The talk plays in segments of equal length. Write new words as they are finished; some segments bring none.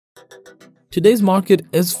Today's market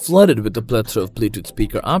is flooded with a plethora of Bluetooth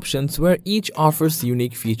speaker options where each offers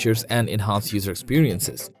unique features and enhanced user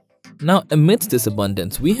experiences. Now, amidst this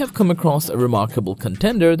abundance, we have come across a remarkable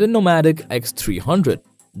contender, the Nomvdic X300.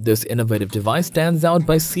 This innovative device stands out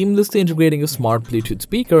by seamlessly integrating a smart Bluetooth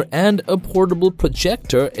speaker and a portable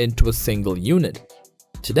projector into a single unit.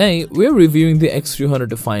 Today, we're reviewing the X300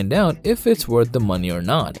 to find out if it's worth the money or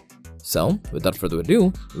not. So, without further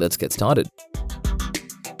ado, let's get started.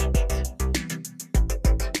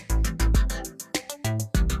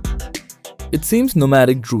 It seems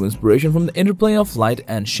Nomvdic drew inspiration from the interplay of light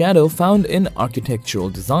and shadow found in architectural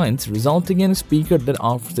designs, resulting in a speaker that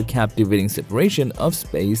offers a captivating separation of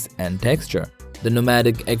space and texture. The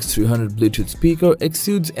Nomvdic X300 Bluetooth speaker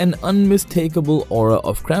exudes an unmistakable aura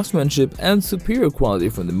of craftsmanship and superior quality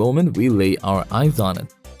from the moment we lay our eyes on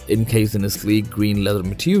it. Encased in a sleek green leather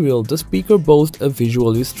material, the speaker boasts a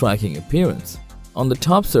visually striking appearance. On the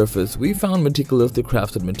top surface, we found meticulously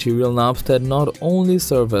crafted material knobs that not only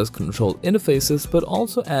serve as control interfaces but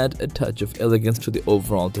also add a touch of elegance to the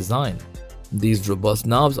overall design. These robust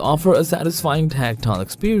knobs offer a satisfying tactile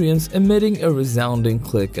experience, emitting a resounding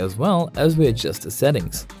click as well as we adjust the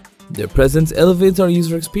settings. Their presence elevates our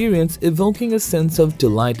user experience, evoking a sense of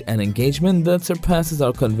delight and engagement that surpasses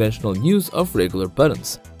our conventional use of regular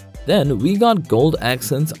buttons. Then we got gold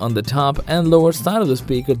accents on the top and lower side of the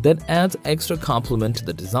speaker that adds extra complement to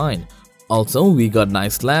the design. Also, we got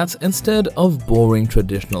nice slats instead of boring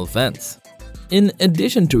traditional vents. In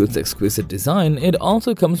addition to its exquisite design, it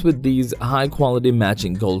also comes with these high-quality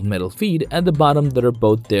matching gold metal feet at the bottom that are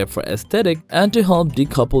both there for aesthetic and to help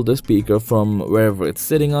decouple the speaker from wherever it's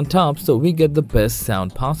sitting on top so we get the best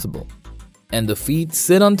sound possible. And the feet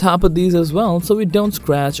sit on top of these as well so we don't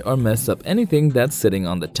scratch or mess up anything that's sitting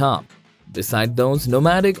on the top. Besides those,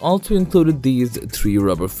 Nomvdic also included these 3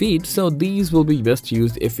 rubber feet, so these will be best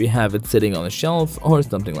used if you have it sitting on a shelf or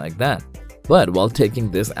something like that. But while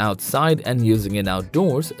taking this outside and using it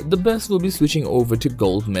outdoors, the best will be switching over to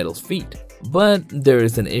gold metal feet. But there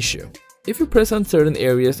is an issue. If you press on certain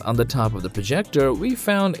areas on the top of the projector, we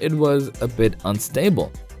found it was a bit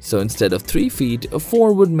unstable. So instead of 3 feet,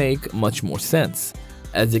 4 would make much more sense.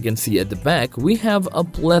 As you can see at the back, we have a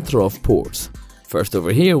plethora of ports. First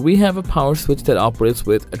over here, we have a power switch that operates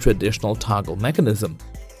with a traditional toggle mechanism.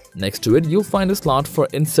 Next to it, you'll find a slot for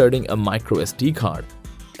inserting a micro SD card.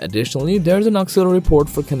 Additionally, there's an auxiliary port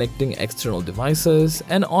for connecting external devices,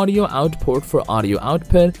 an audio out port for audio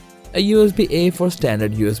output, a USB-A for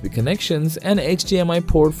standard USB connections, an HDMI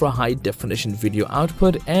port for high-definition video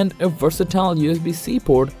output, and a versatile USB-C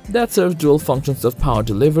port that serves dual functions of power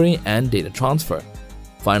delivery and data transfer.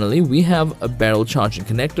 Finally, we have a barrel charging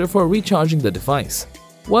connector for recharging the device.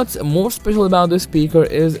 What's more special about this speaker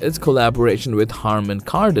is its collaboration with Harman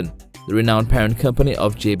Kardon, the renowned parent company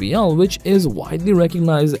of JBL, which is widely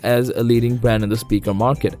recognized as a leading brand in the speaker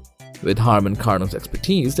market. With Harman Kardon's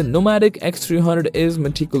expertise, the Nomvdic X300 is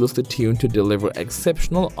meticulously tuned to deliver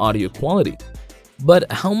exceptional audio quality.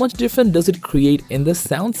 But how much difference does it create in the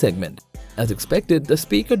sound segment? As expected, the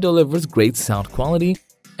speaker delivers great sound quality,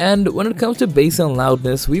 and when it comes to bass and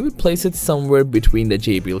loudness, we would place it somewhere between the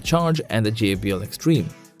JBL Charge and the JBL Extreme.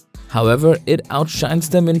 However, it outshines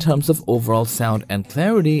them in terms of overall sound and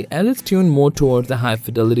clarity as it's tuned more towards the high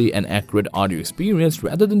fidelity and accurate audio experience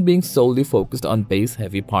rather than being solely focused on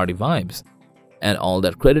bass-heavy party vibes. And all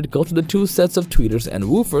that credit goes to the 2 sets of tweeters and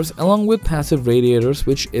woofers along with passive radiators,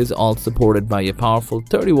 which is all supported by a powerful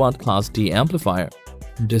 30-watt Class D amplifier.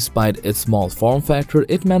 Despite its small form factor,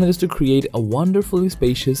 it manages to create a wonderfully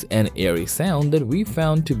spacious and airy sound that we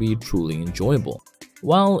found to be truly enjoyable.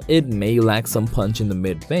 While it may lack some punch in the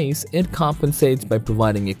mid-bass, it compensates by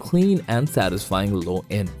providing a clean and satisfying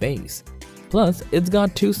low-end bass. Plus, it's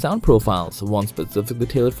got 2 sound profiles, one specifically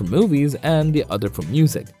tailored for movies and the other for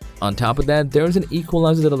music. On top of that, there's an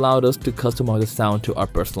equalizer that allowed us to customize the sound to our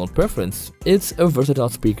personal preference. It's a versatile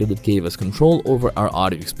speaker that gave us control over our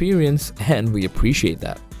audio experience, and we appreciate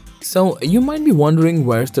that. So, you might be wondering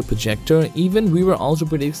where's the projector. Even we were also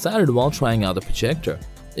pretty excited while trying out the projector.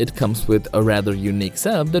 It comes with a rather unique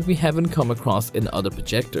setup that we haven't come across in other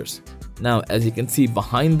projectors. Now, as you can see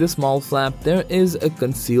behind this small flap, there is a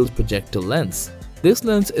concealed projector lens. This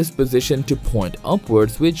lens is positioned to point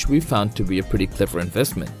upwards, which we found to be a pretty clever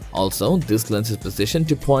investment. Also, this lens is positioned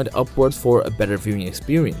to point upwards for a better viewing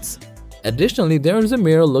experience. Additionally, there is a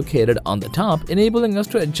mirror located on the top, enabling us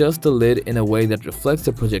to adjust the lid in a way that reflects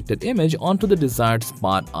the projected image onto the desired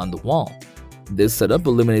spot on the wall. This setup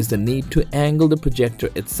eliminates the need to angle the projector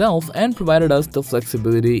itself and provided us the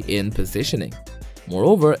flexibility in positioning.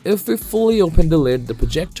 Moreover, if we fully open the lid, the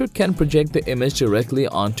projector can project the image directly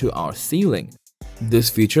onto our ceiling.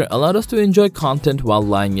 This feature allowed us to enjoy content while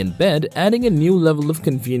lying in bed, adding a new level of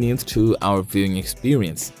convenience to our viewing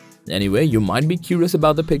experience. Anyway, you might be curious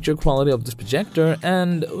about the picture quality of this projector,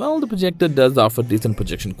 and well, the projector does offer decent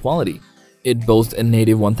projection quality. It boasts a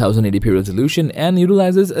native 1080p resolution and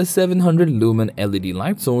utilizes a 700 lumen LED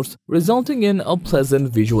light source, resulting in a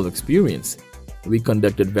pleasant visual experience. We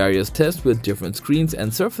conducted various tests with different screens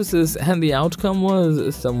and surfaces, and the outcome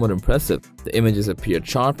was somewhat impressive. The images appeared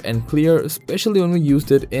sharp and clear, especially when we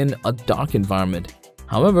used it in a dark environment.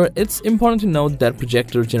 However, it's important to note that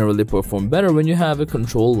projectors generally perform better when you have a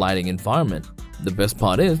controlled lighting environment. The best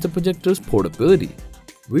part is the projector's portability.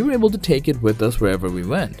 We were able to take it with us wherever we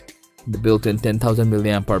went. The built-in 10,000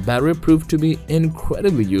 mAh battery proved to be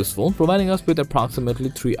incredibly useful, providing us with approximately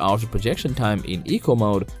 3 hours of projection time in eco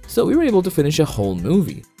mode, so we were able to finish a whole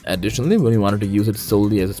movie. Additionally, when we wanted to use it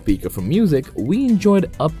solely as a speaker for music, we enjoyed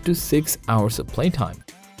up to 6 hours of playtime.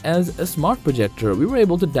 As a smart projector, we were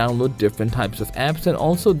able to download different types of apps, and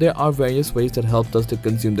also there are various ways that helped us to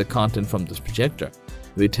consume the content from this projector.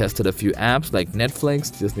 We tested a few apps like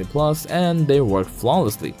Netflix, Disney+, and they worked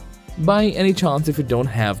flawlessly. By any chance, if you don't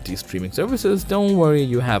have these streaming services, don't worry,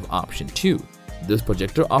 you have option 2. This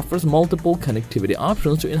projector offers multiple connectivity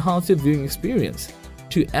options to enhance your viewing experience.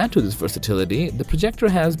 To add to this versatility, the projector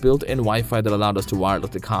has built-in Wi-Fi that allowed us to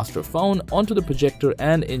wirelessly cast our phone onto the projector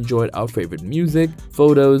and enjoyed our favorite music,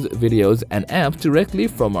 photos, videos, and apps directly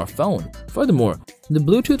from our phone. Furthermore, the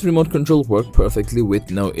Bluetooth remote control worked perfectly with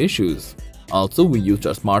no issues. Also, we used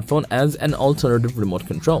our smartphone as an alternative remote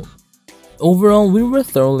control. Overall, we were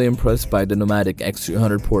thoroughly impressed by the Nomvdic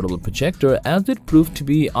X300 portable projector, as it proved to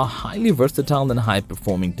be a highly versatile and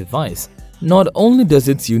high-performing device. Not only does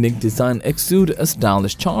its unique design exude a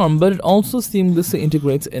stylish charm, but it also seamlessly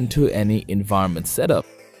integrates into any environment setup.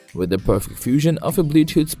 With the perfect fusion of a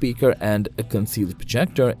Bluetooth speaker and a concealed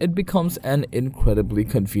projector, it becomes an incredibly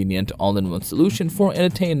convenient all-in-one solution for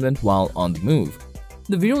entertainment while on the move.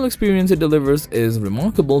 The visual experience it delivers is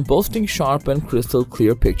remarkable, boasting sharp and crystal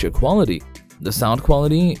clear picture quality. The sound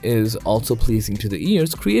quality is also pleasing to the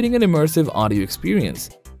ears, creating an immersive audio experience.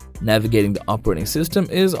 Navigating the operating system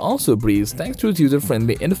is also a breeze thanks to its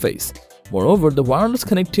user-friendly interface. Moreover, the wireless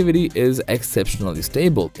connectivity is exceptionally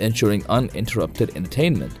stable, ensuring uninterrupted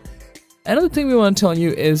entertainment. Another thing we want to tell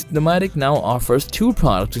you is Nomvdic now offers 2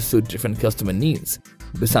 products to suit different customer needs.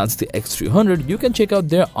 Besides the X300, you can check out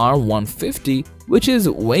their R150, which is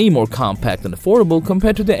way more compact and affordable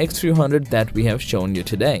compared to the X300 that we have shown you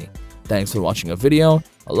today. Thanks for watching our video.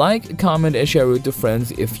 Like, comment, and share with your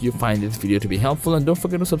friends if you find this video to be helpful, and don't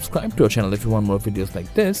forget to subscribe to our channel if you want more videos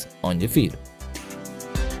like this on your feed.